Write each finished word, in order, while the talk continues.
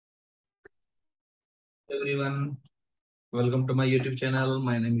Everyone, welcome to my YouTube channel.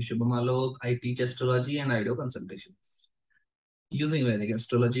 My name is Shubham Alock. I teach astrology and I do consultations using Vedic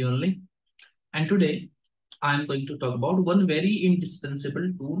astrology only. And today I am going to talk about one very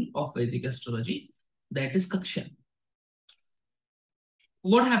indispensable tool of Vedic astrology, that is Kakshya.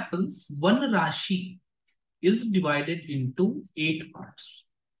 What happens? One Rashi is divided into 8 parts.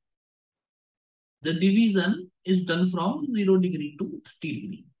 The division is done from 0 degree to 30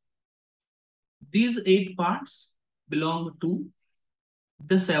 degree. These 8 parts belong to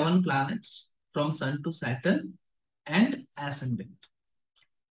the 7 planets from Sun to Saturn and ascendant.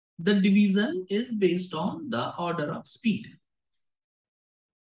 The division is based on the order of speed.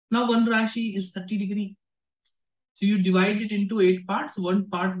 Now, one Rashi is 30 degree. So you divide it into 8 parts. One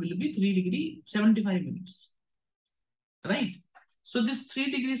part will be 3 degree, 75 minutes. Right? So this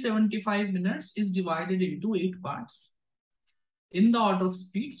 3 degree, 75 minutes is divided into 8 parts in the order of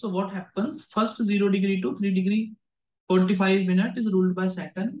speed. So what happens? First 0 degree to 3 degree, 45 minutes is ruled by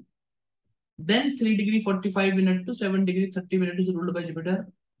Saturn. Then 3 degree 45 minutes to 7 degree 30 minutes is ruled by Jupiter.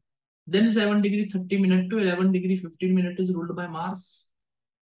 Then 7 degree 30 minutes to 11 degree 15 minutes is ruled by Mars.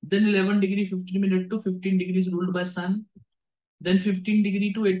 Then 11 degree 15 minutes to 15 degrees ruled by Sun. Then 15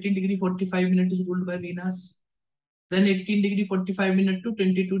 degree to 18 degree 45 minutes is ruled by Venus. Then 18 degree 45 minutes to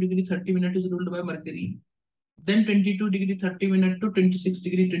 22 degree 30 minutes is ruled by Mercury. Then 22 degree 30 minutes to 26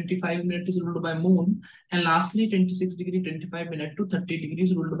 degree 25 minutes is ruled by Moon. And lastly 26 degree 25 minutes to 30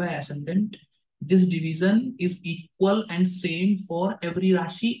 degrees ruled by Ascendant. This division is equal and same for every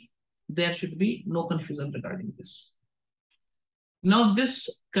Rashi. There should be no confusion regarding this. Now this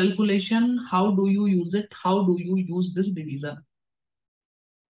calculation, how do you use it? How do you use this division?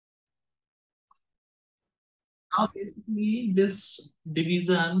 Now basically this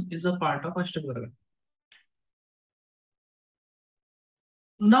division is a part of Ashtakavarga.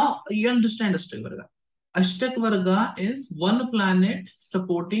 Now you understand Ashtakavarga. Ashtakavarga is one planet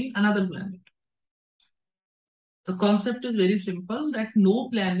supporting another planet. The concept is very simple, that no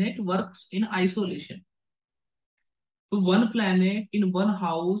planet works in isolation. So one planet in one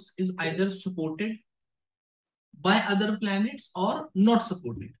house is either supported by other planets or not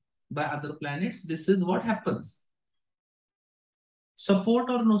supported by other planets. This is what happens. Support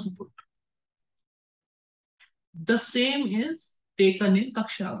or no support. The same is taken in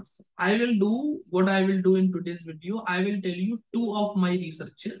Kakshya also. I will do what I will do in today's video. I will tell you 2 of my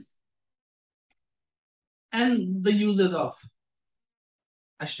researches and the uses of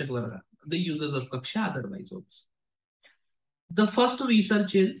Ashtakavarga, the uses of Kakshya otherwise also. The first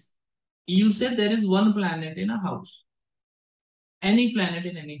research is, you say there is one planet in a house. Any planet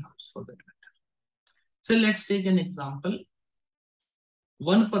in any house for that matter. So let's take an example.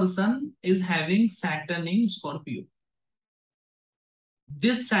 One person is having Saturn in Scorpio.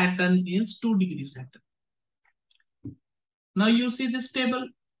 This Saturn is 2 degrees Saturn. Now you see this table.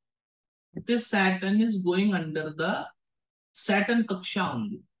 This Saturn is going under the Saturn Kakshya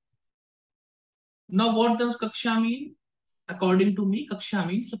only. Now what does Kakshya mean? According to me, Kakshya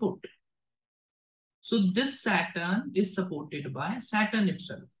means support. So this Saturn is supported by Saturn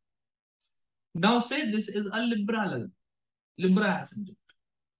itself. Now say this is a Libra ascendant.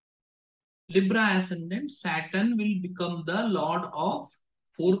 Libra ascendant, Saturn will become the lord of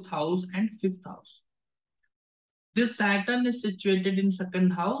 4th house and 5th house. This Saturn is situated in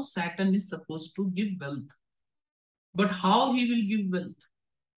 2nd house. Saturn is supposed to give wealth. But how he will give wealth?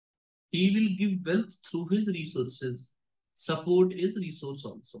 He will give wealth through his resources. Support is resource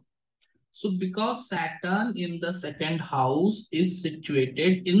also. So because Saturn in the 2nd house is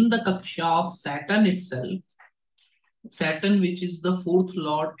situated in the Kakshya of Saturn itself, Saturn, which is the 4th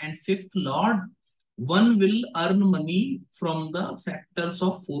lord and 5th lord, one will earn money from the factors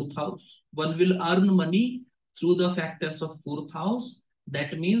of 4th house. One will earn money through the factors of 4th house.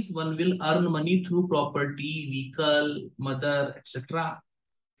 That means one will earn money through property, vehicle, mother, etc.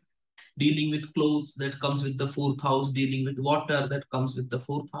 Dealing with clothes, that comes with the 4th house. Dealing with water, that comes with the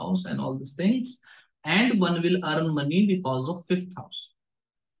 4th house, and all these things. And one will earn money because of 5th house.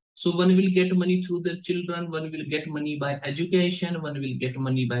 So one will get money through their children, one will get money by education, one will get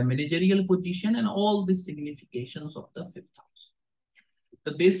money by managerial position, and all the significations of the 5th house.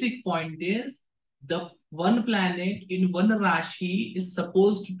 The basic point is, the one planet in one Rashi is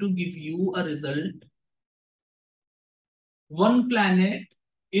supposed to give you a result. One planet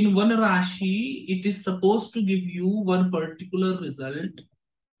in one Rashi, it is supposed to give you one particular result.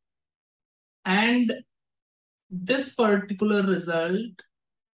 And this particular result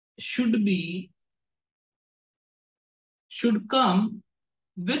should come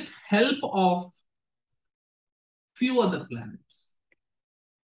with help of few other planets.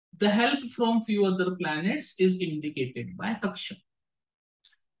 The help from few other planets is indicated by Kakshya.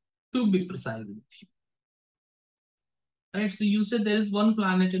 To be precise with you. Right, so you say there is one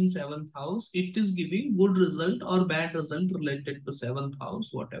planet in 7th house. It is giving good result or bad result related to 7th house,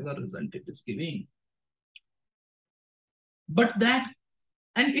 whatever result it is giving. But that,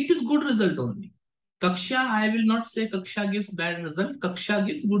 and it is good result only. Kakshya, I will not say Kakshya gives bad result. Kakshya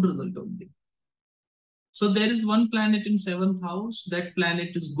gives good result only. So there is one planet in 7th house. That planet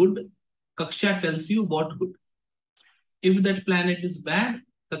is good. Kakshya tells you what good. If that planet is bad,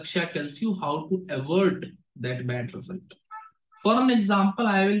 Kakshya tells you how to avert that bad result. For an example,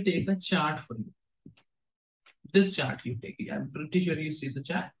 I will take a chart for you. This chart you take. I'm pretty sure you see the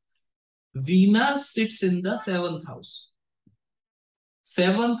chart. Venus sits in the 7th house.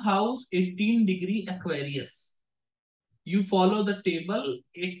 7th house, 18 degree Aquarius. You follow the table,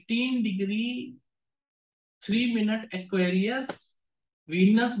 18 degree, 3 minute Aquarius,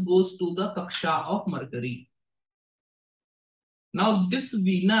 Venus goes to the Kakshya of Mercury. Now this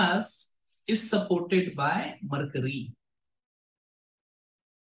Venus is supported by Mercury.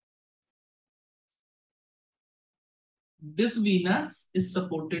 This Venus is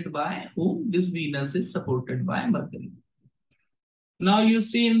supported by whom? This Venus is supported by Mercury. Now you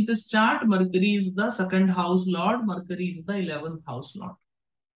see in this chart, Mercury is the 2nd house lord, Mercury is the 11th house lord.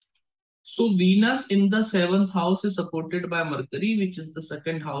 So Venus in the 7th house is supported by Mercury, which is the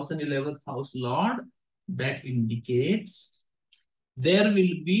 2nd house and 11th house lord. That indicates there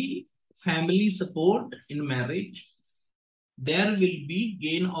will be family support in marriage. There will be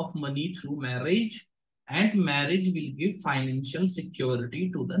gain of money through marriage, and marriage will give financial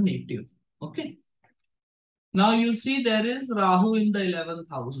security to the native. Okay. Now you see there is Rahu in the 11th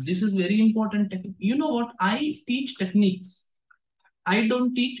house. This is very important technique. You know what? I teach techniques. I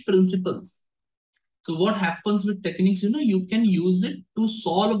don't teach principles. So what happens with techniques, you can use it to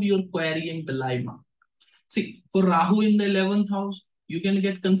solve your query and dilemma. See, for Rahu in the 11th house, you can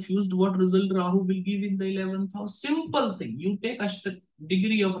get confused what result Rahu will give in the 11th house. Simple thing. You take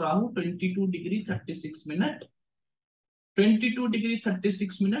degree of Rahu, 22 degree 36 minute. 22 degree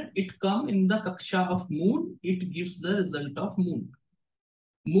 36 minute, it come in the Kakshya of Moon. It gives the result of Moon.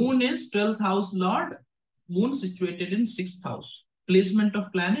 Moon is 12th house lord. Moon situated in 6th house. Placement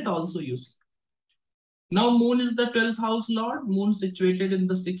of planet also you see. Now Moon is the 12th house lord. Moon situated in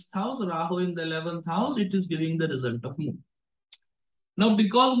the 6th house. Rahu in the 11th house. It is giving the result of Moon. Now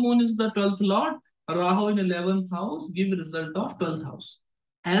because Moon is the 12th lord, Rahu in 11th house give result of 12th house.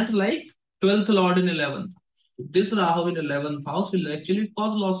 As like 12th lord in 11th. This Rahu in 11th house will actually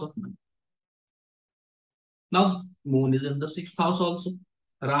cause loss of money. Now Moon is in the 6th house also.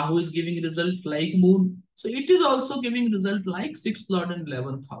 Rahu is giving result like Moon. So it is also giving result like 6th lord and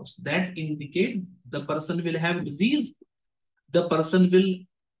 11th house. That indicate the person will have disease. The person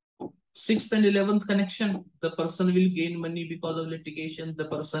will 6th and 11th connection. The person will gain money because of litigation. The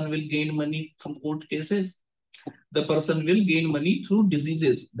person will gain money from court cases. The person will gain money through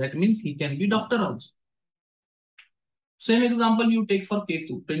diseases. That means he can be doctor also. Same example you take for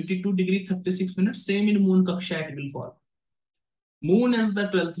Ketu. 22 degree 36 minutes. Same in Moon Kakshya it will fall. Moon as the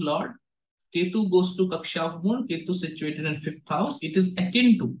 12th lord. Ketu goes to Kakshya of Moon. Ketu situated in 5th house. It is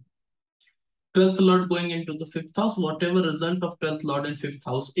akin to 12th lord going into the 5th house. Whatever result of 12th lord in 5th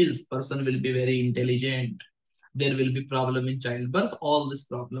house is, person will be very intelligent. There will be problem in childbirth. All these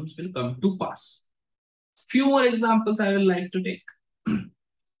problems will come to pass. Few more examples I will like to take.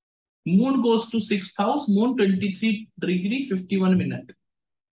 Moon goes to 6th house. Moon 23 degree 51 minute.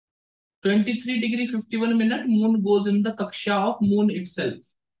 23 degree 51 minute. Moon goes in the Kakshya of Moon itself.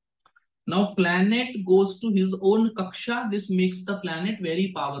 Now planet goes to his own Kakshya. This makes the planet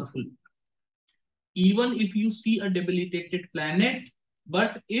very powerful. Even if you see a debilitated planet,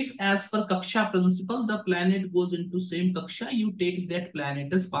 but if as per Kakshya principle, the planet goes into same Kakshya, you take that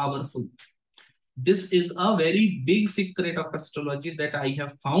planet as powerful. This is a very big secret of astrology that I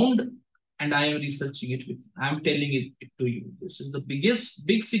have found, and I am researching it. I am telling it to you. This is the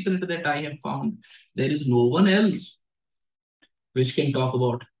big secret that I have found. There is no one else which can talk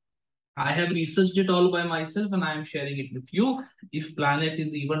about. I have researched it all by myself and I am sharing it with you. If planet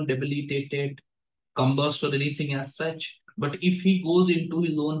is even debilitated, combust or anything as such, but if he goes into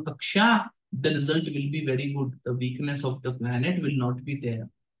his own Kakshya, the result will be very good. The weakness of the planet will not be there.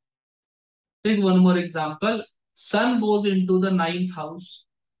 Take one more example. Sun goes into the 9th house.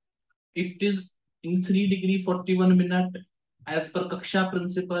 It is in 3 degree 41 minute. As per Kakshya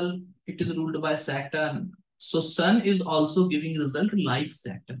principle, it is ruled by Saturn. So Sun is also giving result like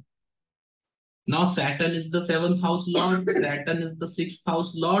Saturn. Now Saturn is the 7th house lord. Saturn is the 6th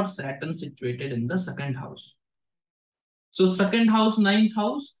house lord. Saturn situated in the 2nd house. So 2nd house, 9th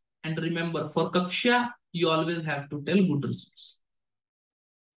house. And remember, for Kakshya, you always have to tell good results.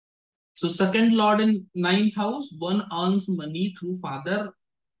 So second lord in ninth house, one earns money through father.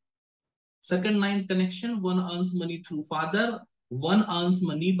 Second ninth connection, one earns money through father. One earns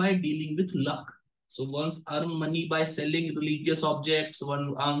money by dealing with luck. So one earns money by selling religious objects.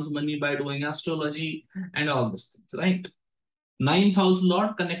 One earns money by doing astrology and all these things, right? Ninth house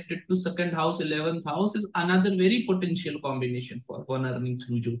lord connected to second house, 11th house is another very potential combination for one earning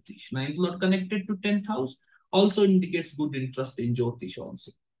through Jyotish. Ninth lord connected to 10th house also indicates good interest in Jyotish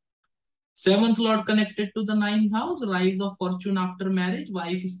also. Seventh lord connected to the ninth house, rise of fortune after marriage,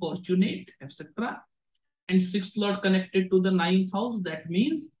 wife is fortunate, etc. And sixth lord connected to the ninth house, that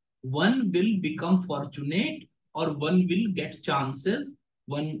means one will become fortunate or one will get chances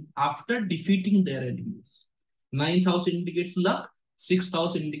one after defeating their enemies. Ninth house indicates luck, sixth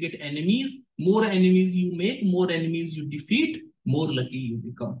house indicates enemies. More enemies you make, more enemies you defeat, more lucky you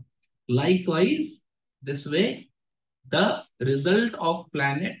become. Likewise, this way, the result of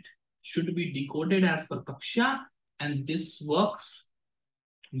planet should be decoded as per Kakshya, and this works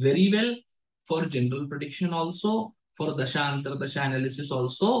very well for general prediction also, for Dashantar, Dasha analysis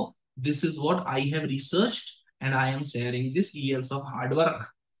also. This is what I have researched and I am sharing this years of hard work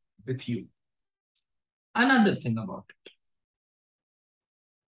with you. Another thing about it.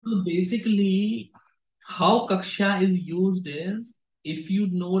 So basically, how Kakshya is used is, if you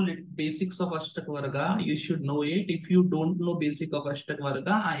know basics of Ashtakavarga, you should know it. If you don't know basic of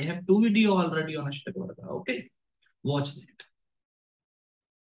Ashtakavarga, I have 2 videos already on Ashtakavarga. Okay, watch that.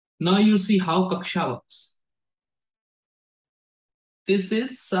 Now you see how Kakshya works. This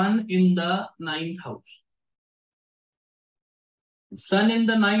is Sun in the 9th house. Sun in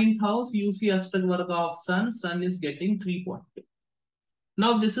the 9th house, you see Ashtakavarga of Sun. Sun is getting 3 points.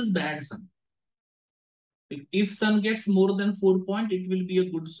 Now this is bad Sun. If Sun gets more than 4 points, it will be a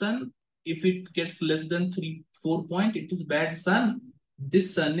good Sun. If it gets less than 4 points, it is bad Sun.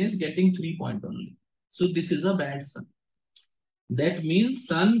 This Sun is getting 3 points only. So this is a bad Sun. That means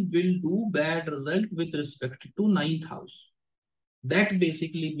Sun will do bad result with respect to 9th house. That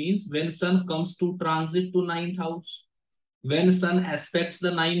basically means when Sun comes to transit to 9th house, when Sun aspects the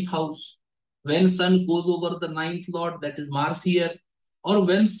 9th house, when Sun goes over the 9th lord, that is Mars here, or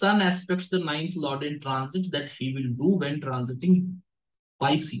when Sun aspects the 9th lord in transit, that he will do when transiting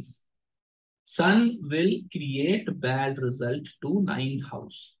Pisces. Sun will create bad result to 9th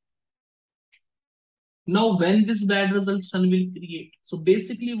house. Now, when this bad result Sun will create. So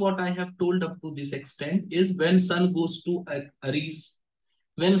basically what I have told up to this extent is when Sun goes to Aries,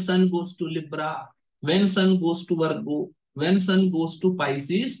 when Sun goes to Libra, when Sun goes to Virgo, when Sun goes to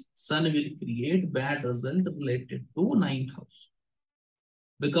Pisces, Sun will create bad result related to 9th house.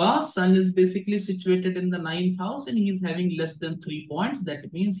 Because Sun is basically situated in the 9th house and he is having less than 3 points.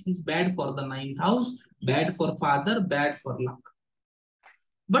 That means he's bad for the 9th house, bad for father, bad for luck.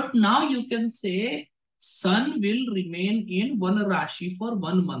 But now you can say Sun will remain in one Rashi for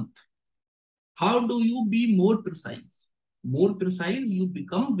 1 month. How do you be more precise? More precise you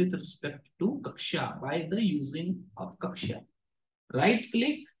become with respect to Kakshya by the using of Kakshya. Right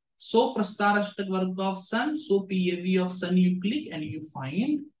click, so Prastar Ashtakavarga of Sun, so PAV of Sun you click and you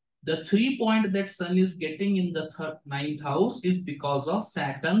find the 3 point that Sun is getting in the 9th house is because of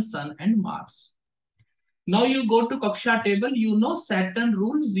Saturn, Sun and Mars. Now you go to Kakshya table, you know Saturn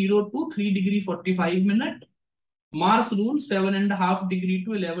rules 0 to 3 degree 45 minute, Mars rules 7.5 degree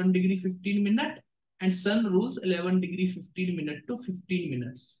to 11 degree 15 minute, and Sun rules 11 degree 15 minute to 15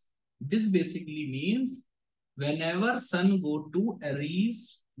 minutes. This basically means whenever Sun go to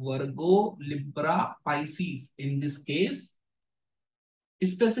Aries, Virgo, Libra, Pisces, in this case,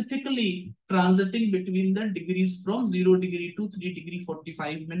 specifically transiting between the degrees from 0 degree to 3 degree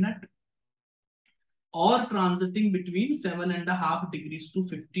 45 minute, or transiting between 7.5 degrees to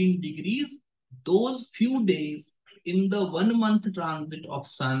 15 degrees, those few days in the 1 month transit of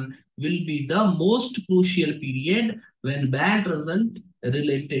Sun will be the most crucial period when bad result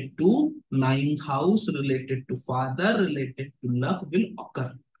related to 9th house, related to father, related to luck will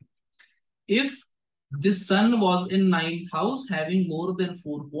occur. If this Sun was in 9th house having more than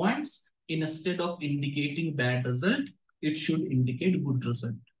 4 points, instead of indicating bad result, it should indicate good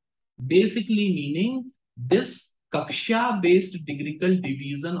result. Basically meaning this Kakshya based degreecal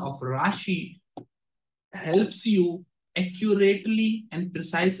division of Rashi helps you accurately and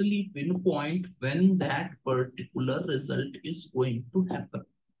precisely pinpoint when that particular result is going to happen.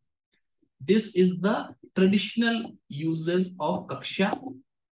 This is the traditional uses of Kakshya.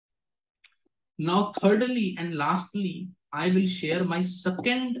 Now, thirdly and lastly, I will share my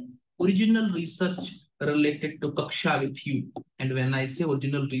second original research related to Kakshya with you. And when I say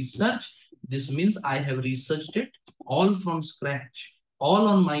original research, this means I have researched it all from scratch, all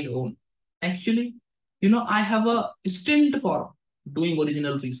on my own. Actually, I have a stint for doing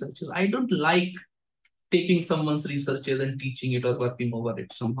original researches. I don't like taking someone's researches and teaching it or working over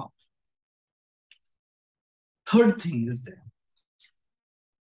it somehow. Third thing is there.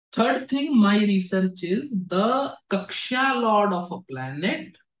 Third thing, my research is the Kakshya lord of a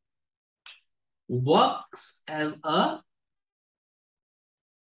planet works as a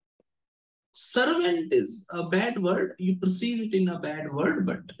servant is a bad word. You perceive it in a bad word,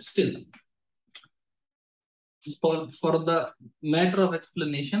 but still, for the matter of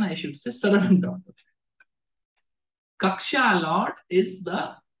explanation, I should say servant of the Kakshya lord is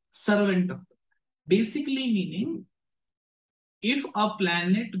the servant of the basically meaning if a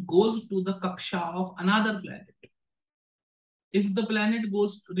planet goes to the Kakshya of another planet, if the planet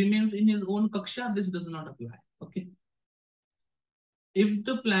remains in his own Kakshya, this does not apply. Okay. If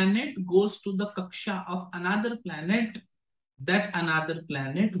the planet goes to the Kakshya of another planet, that another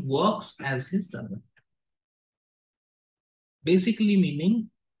planet works as his servant. Basically meaning,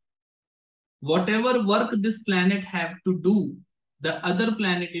 whatever work this planet have to do, the other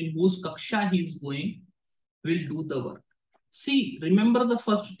planet in whose Kakshya he is going will do the work. See, remember the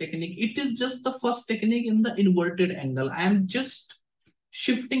first technique. It is just the first technique in the inverted angle. I am just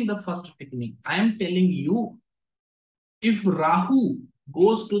shifting the first technique. I am telling you, if Rahu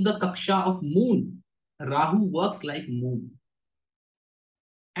goes to the Kakshya of moon, Rahu works like moon.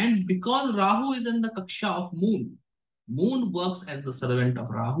 And because Rahu is in the Kakshya of moon, moon works as the servant of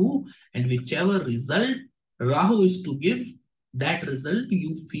Rahu, and whichever result Rahu is to give, that result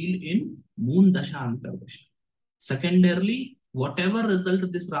you feel in moon dasha antar dasha. Secondarily, whatever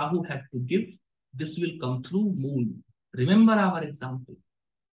result this Rahu have to give, this will come through moon. Remember our example.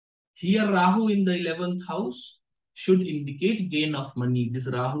 Here Rahu in the 11th house should indicate gain of money. This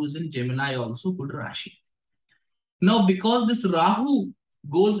Rahu is in Gemini also, good Rashi. Now, because this Rahu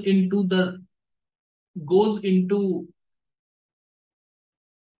goes into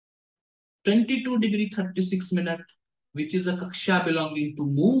 22°36', which is a Kakshya belonging to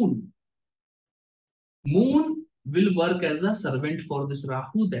moon. Moon will work as a servant for this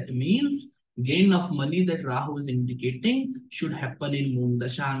Rahu. That means gain of money that Rahu is indicating should happen in moon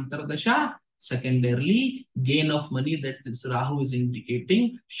dasha antar dasha. Secondarily, gain of money that this Rahu is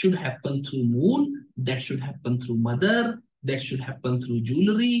indicating should happen through moon. That should happen through mother. That should happen through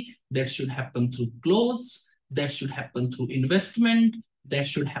jewelry. That should happen through clothes. That should happen through investment. That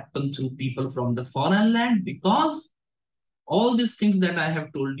should happen through people from the foreign land, because all these things that I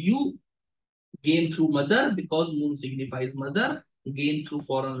have told you, gain through mother because moon signifies mother, gain through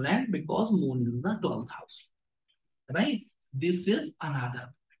foreign land because moon is in the 12th house. Right? This is another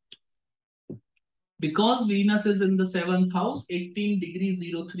point. Because Venus is in the 7th house,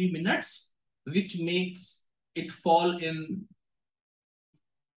 18°03', which makes it fall in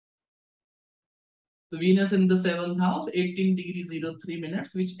Venus in the 7th house,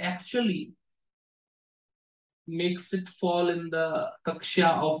 18°03', which actually makes it fall in the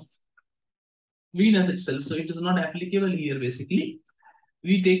Kakshya of Venus itself. So it is not applicable here basically.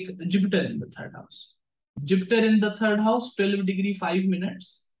 We take Jupiter in the 3rd house. Jupiter in the 3rd house,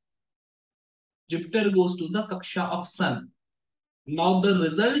 12°05'. Jupiter goes to the Kakshya of Sun. Now the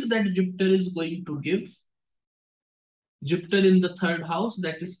result that Jupiter is going to give, Jupiter in the 3rd house,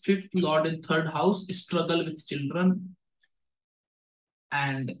 that is 5th lord in 3rd house, struggle with children.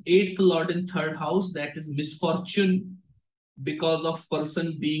 And 8th lord in 3rd house, that is misfortune because of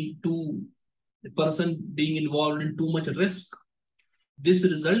person being involved in too much risk. This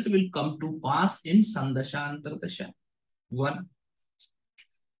result will come to pass in Sandasha Antardasha. 1.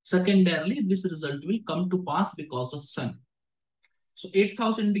 Secondarily, this result will come to pass because of Sun. So 8th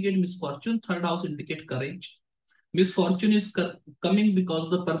house indicate misfortune, 3rd house indicate courage. Misfortune is coming because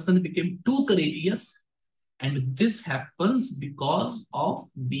the person became too courageous, and this happens because of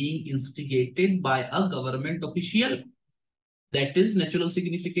being instigated by a government official. That is natural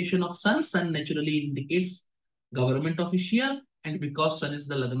signification of Sun. Sun naturally indicates government official, and because Sun is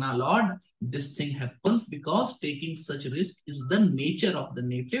the Lagna Lord, this thing happens because taking such risk is the nature of the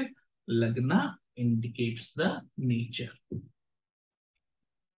native. Lagna indicates the nature.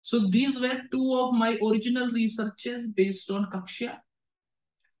 So these were two of my original researches based on Kakshya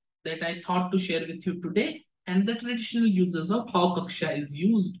that I thought to share with you today, and the traditional uses of how Kakshya is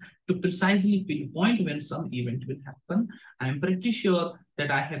used to precisely pinpoint when some event will happen. I am pretty sure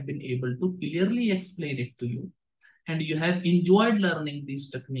that I have been able to clearly explain it to you, and you have enjoyed learning these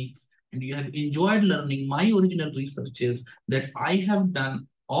techniques, and you have enjoyed learning my original researches that I have done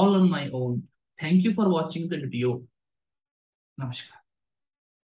all on my own. Thank you for watching the video. Namaskar.